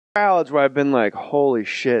crowds where I've been like, holy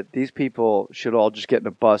shit, these people should all just get in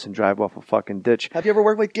a bus and drive off a fucking ditch. Have you ever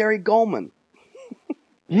worked with Gary Goldman?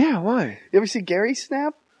 Yeah, why? You ever see Gary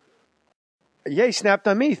snap? Yeah, he snapped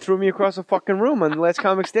on me, threw me across the fucking room on the Last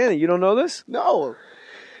Comic Standing. You don't know this? No.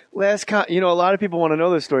 A lot of people want to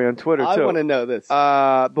know this story on Twitter, too. I want to know this.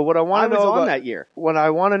 But what I want to know about that year. What I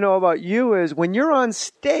want to know about you is when you're on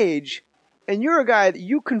stage and you're a guy that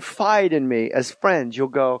you confide in me as friends, you'll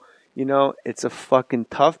go, it's a fucking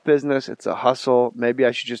tough business. It's a hustle. Maybe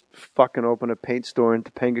I should just fucking open a paint store in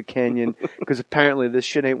Topanga Canyon because apparently this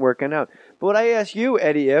shit ain't working out. But what I ask you,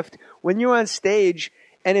 Eddie Ifft, when you're on stage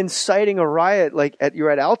and inciting a riot like you're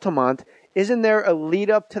at Altamont, isn't there a lead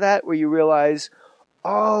up to that where you realize,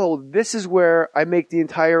 oh, this is where I make the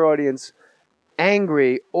entire audience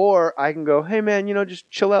angry, or I can go, hey man, just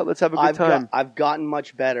chill out, let's have a good time. I've gotten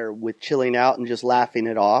much better with chilling out and just laughing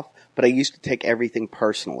it off, but I used to take everything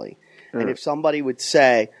personally. And if somebody would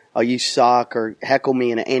say, oh, you suck, or heckle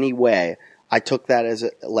me in any way, I took that as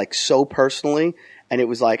so personally, and it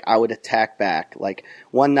was like I would attack back. Like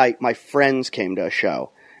one night, my friends came to a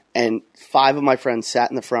show, and 5 of my friends sat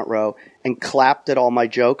in the front row and clapped at all my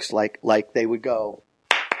jokes, like they would go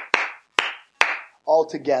all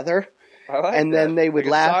together. And then they would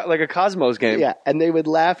laugh. Like a Cosmos game. Yeah, and they would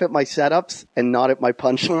laugh at my setups and not at my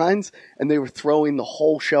punchlines, and they were throwing the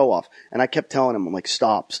whole show off. And I kept telling them, I'm like,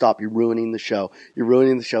 stop, you're ruining the show. You're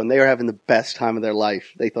ruining the show. And they were having the best time of their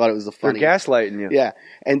life. They thought it was the funniest. They're gaslighting you. Yeah.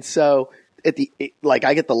 And so, I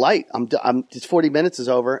get the light. It's 40 minutes is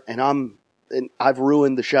over, and I've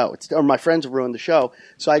ruined the show. Or my friends have ruined the show.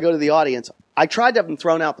 So I go to the audience. I tried to have them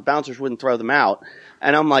thrown out. The bouncers wouldn't throw them out.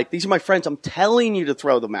 And I'm like, these are my friends. I'm telling you to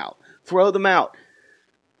throw them out. Throw them out.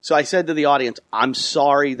 So I said to the audience, I'm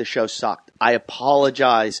sorry the show sucked. I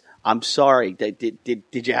apologize. I'm sorry.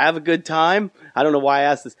 Did you have a good time? I don't know why I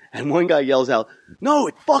asked this. And one guy yells out, no,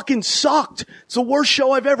 it fucking sucked. It's the worst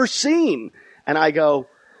show I've ever seen. And I go,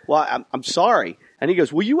 well, I'm sorry. And he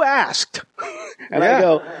goes, well, you asked. And I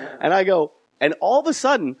go, and all of a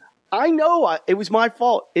sudden, I know it was my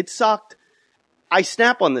fault. It sucked. I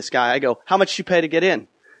snap on this guy. I go, how much did you pay to get in?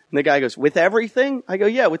 And the guy goes, with everything? I go,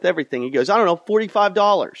 yeah, with everything. He goes, I don't know,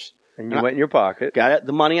 $45. And you went in your pocket. Got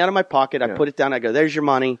the money out of my pocket. I put it down. I go, there's your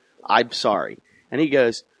money. I'm sorry. And he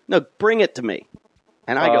goes, no, bring it to me.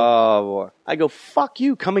 And I go, oh, boy. I go, fuck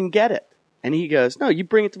you. Come and get it. And he goes, no, you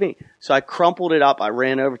bring it to me. So I crumpled it up. I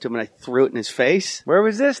ran over to him and I threw it in his face. Where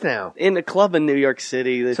was this now? In a club in New York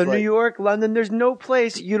City. So New York, London, there's no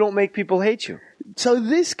place you don't make people hate you. So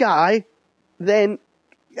this guy then...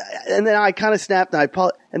 And then I kind of snapped,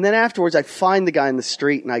 and then afterwards I find the guy in the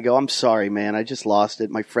street and I go, I'm sorry, man, I just lost it.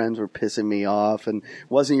 My friends were pissing me off, and it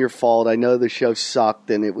wasn't your fault. I know the show sucked,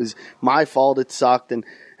 and it was my fault it sucked, and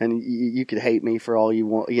you could hate me for all you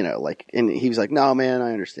want, and he was like, no, man,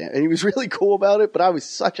 I understand. And he was really cool about it, but I was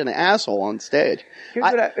such an asshole on stage.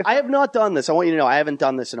 I have not done this. I want you to know I haven't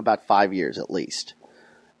done this in about 5 years at least.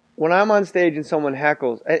 When I'm on stage and someone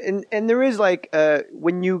heckles, and there is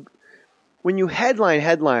when you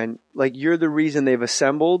headline, like you're the reason they've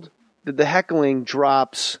assembled, the heckling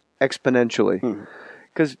drops exponentially.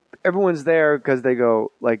 Because everyone's there because they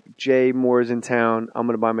go, like, Jay Mohr's in town, I'm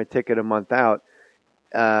going to buy my ticket a month out.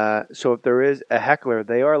 So if there is a heckler,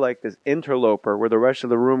 they are like this interloper where the rest of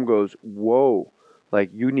the room goes, whoa, like,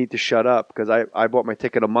 you need to shut up because I bought my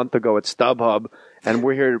ticket a month ago at StubHub and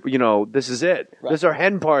we're here, this is it. Right. This is our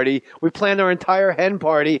hen party. We planned our entire hen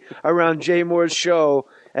party around Jay Mohr's show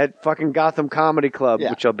at fucking Gotham Comedy Club,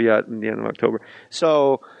 which I'll be at in the end of October.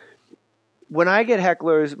 So when I get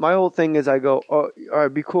hecklers, my whole thing is I go, oh, all right,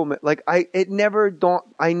 be cool, man. Like it never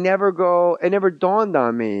dawned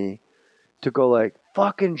on me to go like,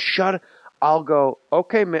 fucking shut up. I'll go,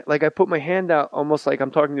 okay, man. Like I put my hand out almost like I'm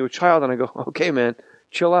talking to a child and I go, okay, man,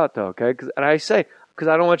 chill out though, okay? And I say, because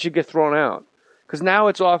I don't want you to get thrown out. Because now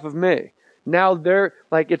it's off of me. Now they're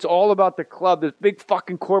like, it's all about the club, this big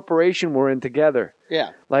fucking corporation we're in together.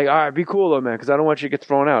 Yeah. Like, all right, be cool though, man, because I don't want you to get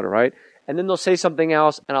thrown out, all right? And then they'll say something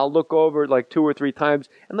else, and I'll look over like 2 or 3 times,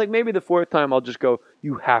 and like maybe the 4th time I'll just go,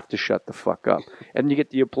 you have to shut the fuck up. And you get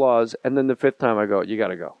the applause, and then the 5th time I go, you got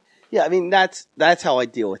to go. Yeah, I mean, that's how I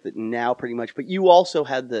deal with it now pretty much. But you also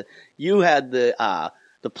had the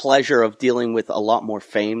pleasure of dealing with a lot more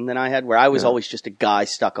fame than I had, where I was always just a guy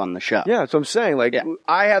stuck on the show. Yeah, that's what I'm saying. Like,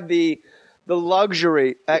 I have the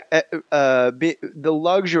luxury, the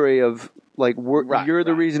luxury of like you're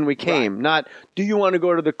the reason we came. Right. Not do you want to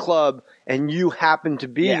go to the club and you happen to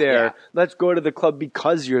be there? Yeah. Let's go to the club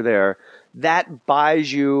because you're there. That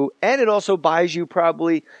buys you, and it also buys you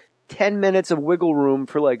probably 10 minutes of wiggle room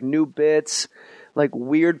for like new bits. like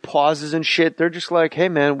weird pauses and shit. They're just like, hey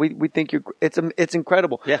man, we think you're. It's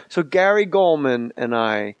incredible. Yeah. So Gary Goldman and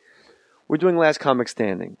we're doing Last Comic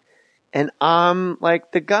Standing, and I'm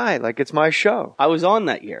like the guy, like it's my show. I was on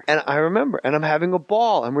that year. And I remember, and I'm having a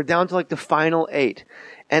ball, and we're down to like the final 8.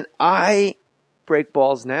 And I break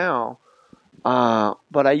balls now,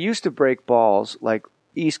 but I used to break balls like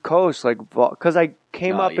East Coast, like, because I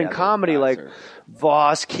came up in comedy, like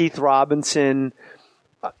Voss, Keith Robinson,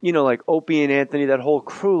 like Opie and Anthony, that whole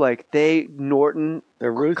crew, like Norton,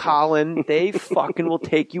 they're ruthless. Colin, they fucking will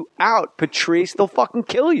take you out. Patrice, they'll fucking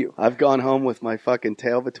kill you. I've gone home with my fucking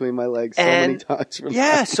tail between my legs so many times.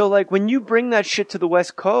 Yeah, so like when you bring that shit to the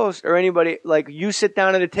West Coast or anybody, like you sit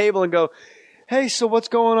down at a table and go, hey, so what's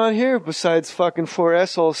going on here besides fucking 4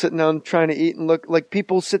 assholes sitting down trying to eat and look like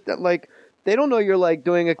people sit there like they don't know you're like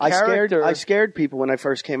doing a character. I scared people when I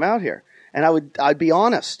first came out here, and I'd be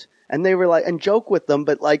honest, and they were like, and joke with them,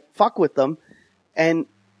 but like fuck with them, and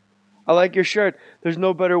I like your shirt. There's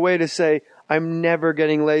no better way to say I'm never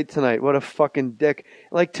getting laid tonight. What a fucking dick.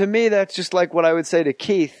 Like to me, that's just like what I would say to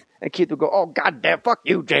Keith, and Keith would go, "Oh goddamn, fuck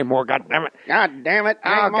you, Jay Mohr, goddamn it, God damn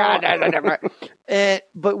it,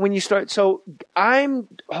 But when you start, so I'm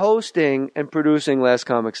hosting and producing Last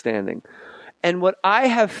Comic Standing. And what I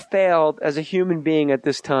have failed as a human being at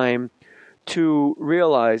this time to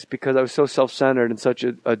realize, because I was so self-centered and such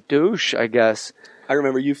a douche, I guess. I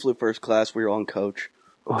remember you flew first class. We were on coach.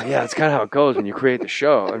 Oh, yeah, that's kind of how it goes when you create the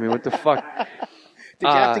show. I mean, what the fuck? Did you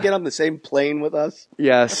have to get on the same plane with us?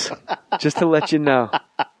 Yes, just to let you know.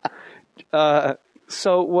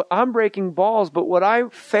 So I'm breaking balls, but what I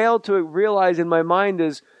failed to realize in my mind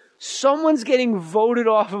is someone's getting voted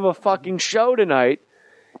off of a fucking show tonight.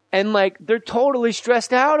 And, like, they're totally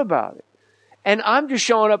stressed out about it. And I'm just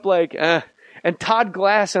showing up like, And Todd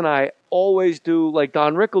Glass and I always do, like,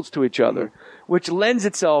 Don Rickles to each other, which lends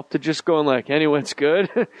itself to just going like, anyone's good.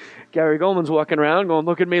 Gary Goldman's walking around going,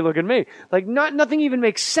 look at me, look at me. Like, nothing even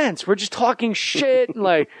makes sense. We're just talking shit. And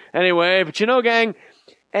like, anyway, but gang.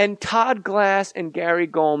 And Todd Glass and Gary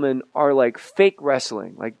Goldman are, like, fake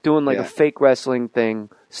wrestling, like doing, like, a fake wrestling thing,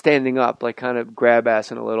 standing up, like, kind of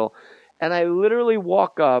grab-assing a little. And I literally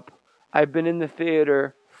walk up. I've been in the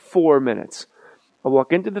theater 4 minutes. I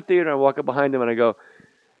walk into the theater, I walk up behind him, and I go,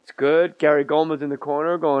 it's good. Gary Goldman's in the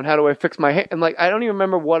corner going, how do I fix my hair? And, like, I don't even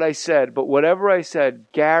remember what I said, but whatever I said,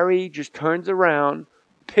 Gary just turns around,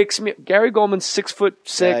 picks me up. Gary Goldman's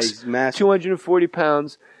 6'6", 240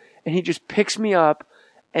 pounds, and he just picks me up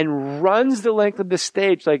and runs the length of the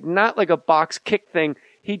stage, like, not like a box kick thing.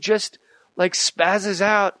 He just, like, spazzes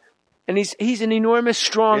out. And he's an enormous,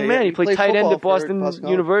 strong man. He played tight end at Boston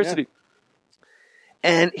University. Yeah.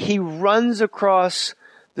 And he runs across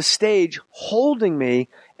the stage holding me.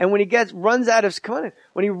 And when he runs out of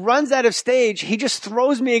stage, he just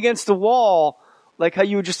throws me against the wall like how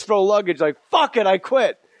you would just throw luggage, like, fuck it, I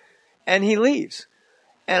quit. And he leaves.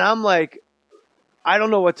 And I'm like, I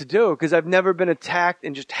don't know what to do because I've never been attacked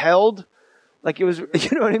and just held. Like it was, you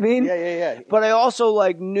know what I mean? Yeah. But I also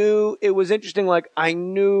like knew it was interesting. Like I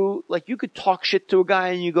knew, like you could talk shit to a guy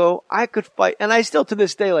and you go, I could fight. And I still to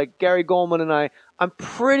this day, like Gary Goldman and I'm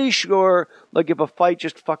pretty sure, like if a fight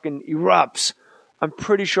just fucking erupts, I'm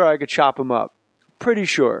pretty sure I could chop him up. Pretty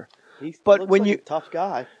sure. But when a tough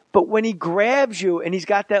guy. But when he grabs you and he's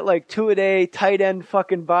got that like 2-a-day tight end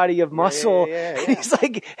fucking body of muscle, yeah. and he's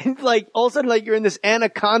like all of a sudden like you're in this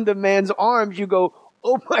anaconda man's arms, you go,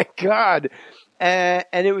 oh my God. And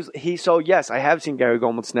it was, so yes, I have seen Gary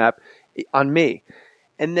Goldman snap on me.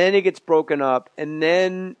 And then it gets broken up and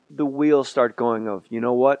then the wheels start going of, you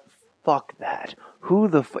know what? Fuck that.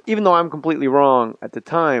 Even though I'm completely wrong at the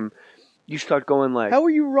time, you start going like, how were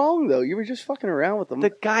you wrong though? You were just fucking around with them.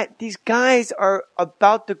 These guys are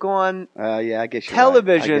about to go on I guess you're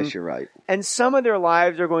television. Right. I guess you're right. And some of their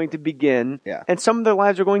lives are going to begin. Yeah. And some of their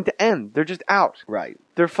lives are going to end. They're just out. Right.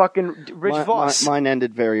 They're fucking Rich Voss. Mine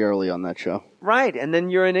ended very early on that show. Right. And then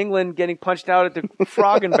you're in England getting punched out at the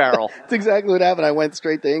Frog and Barrel. That's exactly what happened. I went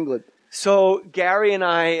straight to England. So Gary and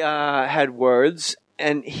I had words.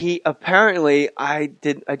 And he apparently, I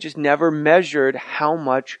just never measured how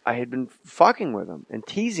much I had been fucking with him and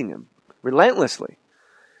teasing him relentlessly.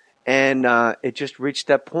 And it just reached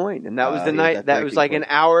that point. And that was the night, that was like an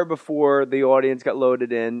hour before the audience got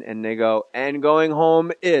loaded in. And they go, and going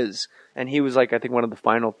home is. And he was like, I think one of the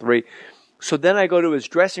final 3. So then I go to his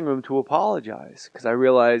dressing room to apologize. Because I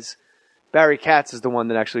realize Barry Katz is the one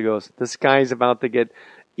that actually goes, this guy's about to get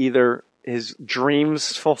either his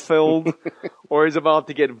dreams fulfilled, or he's about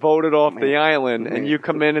to get voted off the island, and you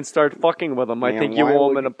come in and start fucking with him. I think you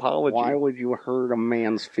owe him an apology. Why would you hurt a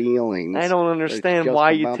man's feelings? I don't understand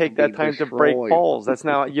why you take that time to break balls. That's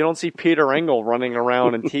now you don't see Peter Engel running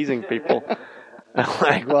around and teasing people. I'm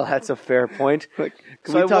like, well, that's a fair point. Can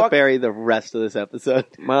we talk Barry the rest of this episode?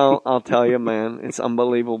 Well, I'll tell you, man, it's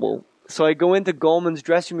unbelievable. So I go into Goldman's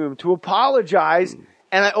dressing room to apologize,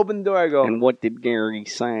 and I open the door. I go, and what did Gary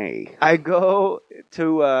say? I go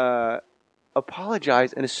to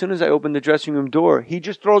apologize, and as soon as I open the dressing room door, he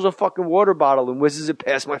just throws a fucking water bottle and whizzes it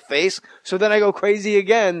past my face. So then I go crazy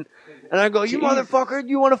again, and I go, you motherfucker,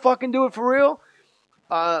 you want to fucking do it for real?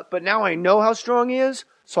 But now I know how strong he is.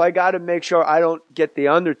 So I got to make sure I don't get the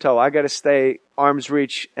undertow. I got to stay arm's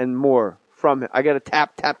reach and more from him. I got to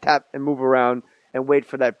tap, tap, tap, and move around and wait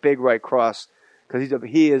for that big right cross because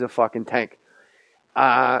he is a fucking tank.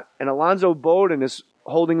 And Alonzo Bowden is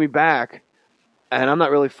holding me back, and I'm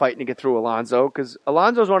not really fighting to get through Alonzo because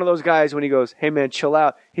Alonzo's one of those guys when he goes, "Hey man, chill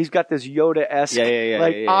out." He's got this Yoda-esque,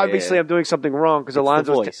 obviously I'm doing something wrong because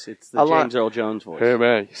Alonzo's voice. It's the James Earl Jones voice. Hey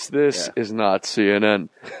man, this is not CNN.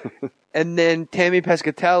 And then Tammy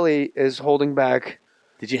Pescatelli is holding back.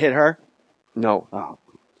 Did you hit her? No.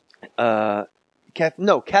 Oh.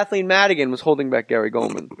 Kathleen Madigan was holding back Gary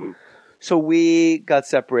Goldman. So we got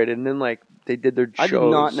separated, and then they did their shows. I did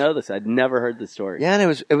not know this. I'd never heard this story. Yeah,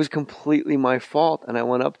 and it was completely my fault. And I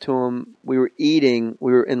went up to him. We were eating.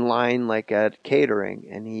 We were in line at catering,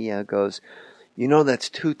 and he goes, that's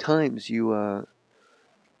 2 times you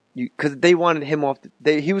because they wanted him off.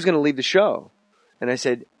 He was going to leave the show. And I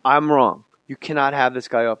said, I'm wrong. You cannot have this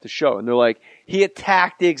guy off the show. And they're like, he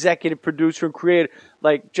attacked the executive producer and creator.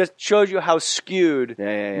 Just shows you how skewed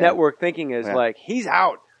network thinking is. Yeah. He's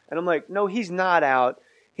out. And I'm like, no, he's not out.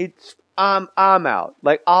 I'm out.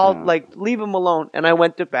 Leave him alone. And I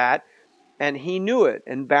went to bat, and he knew it.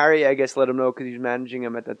 And Barry, I guess, let him know because he was managing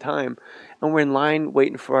him at the time. And we're in line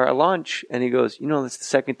waiting for our lunch. And he goes, that's the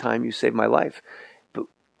second time you saved my life. But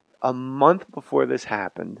a month before this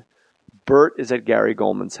happened, Bert is at Gary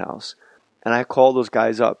Goldman's house, and I call those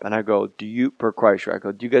guys up, and I go, Bert Kreischer, I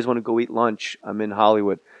go, do you guys want to go eat lunch? I'm in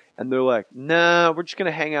Hollywood. And they're like, nah, we're just going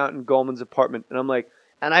to hang out in Goldman's apartment. And I'm like,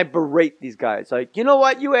 and I berate these guys. Like, you know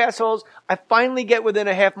what, you assholes? I finally get within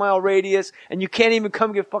a half-mile radius, and you can't even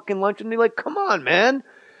come get fucking lunch. And they're like, come on, man.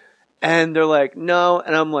 And they're like, no.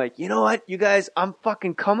 And I'm like, you know what, you guys, I'm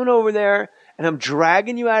fucking coming over there, and I'm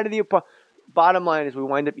dragging you out of the apartment. Bottom line is we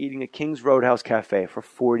wind up eating at King's Roadhouse Cafe for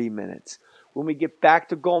 40 minutes. When we get back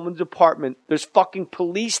to Goldman's apartment, there's fucking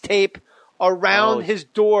police tape around his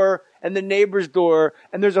door and the neighbor's door,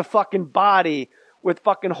 and there's a fucking body with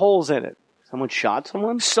fucking holes in it. Someone shot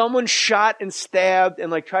someone? Someone shot and stabbed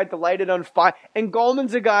and tried to light it on fire. And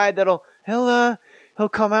Goldman's a guy he'll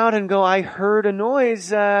come out and go, I heard a noise,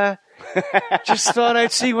 just thought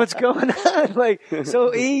I'd see what's going on.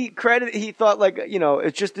 So he thought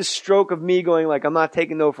it's just this stroke of me going I'm not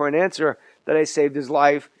taking no for an answer that I saved his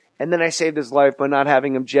life. And then I saved his life by not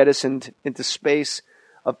having him jettisoned into space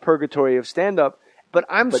of purgatory of stand-up. But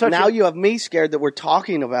now you have me scared that we're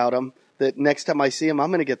talking about him, that next time I see him, I'm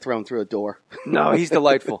going to get thrown through a door. No, he's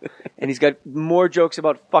delightful. And he's got more jokes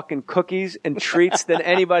about fucking cookies and treats than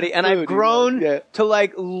anybody. And I've grown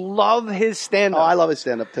to love his stand-up. Oh, I love his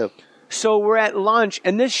stand-up too. So we're at lunch,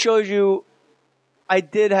 and this shows you I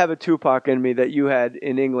did have a Tupac in me that you had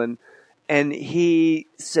in England. And he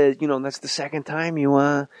said, that's the second time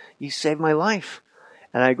you saved my life.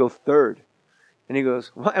 And I go, third. And he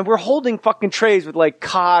goes, what? And we're holding fucking trays with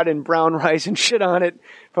cod and brown rice and shit on it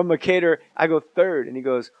from a caterer. I go, third. And he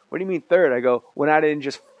goes, what do you mean third? I go, when I didn't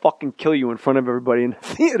just fucking kill you in front of everybody in the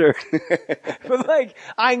theater. But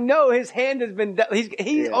I know his hand has been,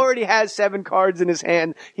 he already has 7 cards in his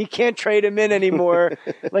hand. He can't trade him in anymore.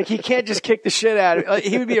 He can't just kick the shit out of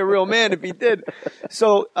him. He would be a real man if he did.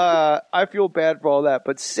 So, I feel bad for all that.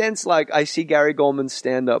 But since I see Gary Goldman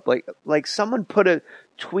stand up, someone put a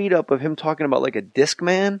tweet up of him talking about a disc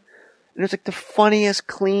man. And it's the funniest,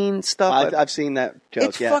 clean stuff. I've seen that joke.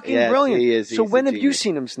 It's fucking brilliant. He is. So when have you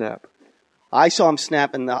seen him snap? I saw him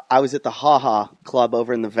snap, and I was at the Ha Ha Club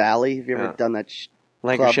over in the Valley. Have you ever done that?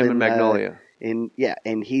 Lancashire and Magnolia.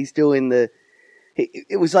 And he's doing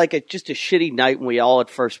it was just a shitty night when we all had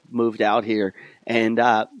first moved out here. And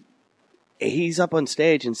he's up on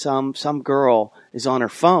stage, and some girl is on her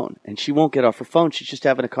phone, and she won't get off her phone. She's just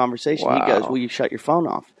having a conversation. Wow. He goes, will you shut your phone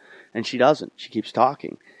off? And she doesn't. She keeps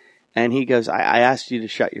talking. And he goes, I asked you to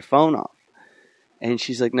shut your phone off. And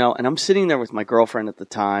she's like, no. And I'm sitting there with my girlfriend at the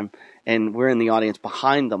time, and we're in the audience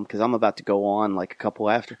behind them because I'm about to go on a couple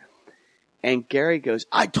after. And Gary goes,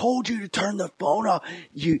 I told you to turn the phone off.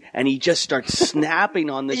 And he just starts snapping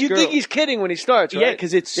on this You girl. think he's kidding when he starts, right? Yeah,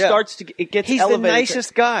 because it gets He's elevated. the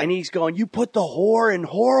nicest guy. And he's going, you put the whore in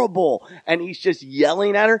horrible. And he's just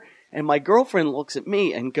yelling at her. And my girlfriend looks at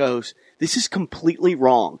me and goes, this is completely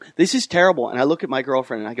wrong. This is terrible. And I look at my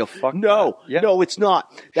girlfriend and I go, fuck no, no, it's not.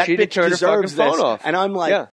 That She bitch turned her deserves fucking phone this. off. And I'm like,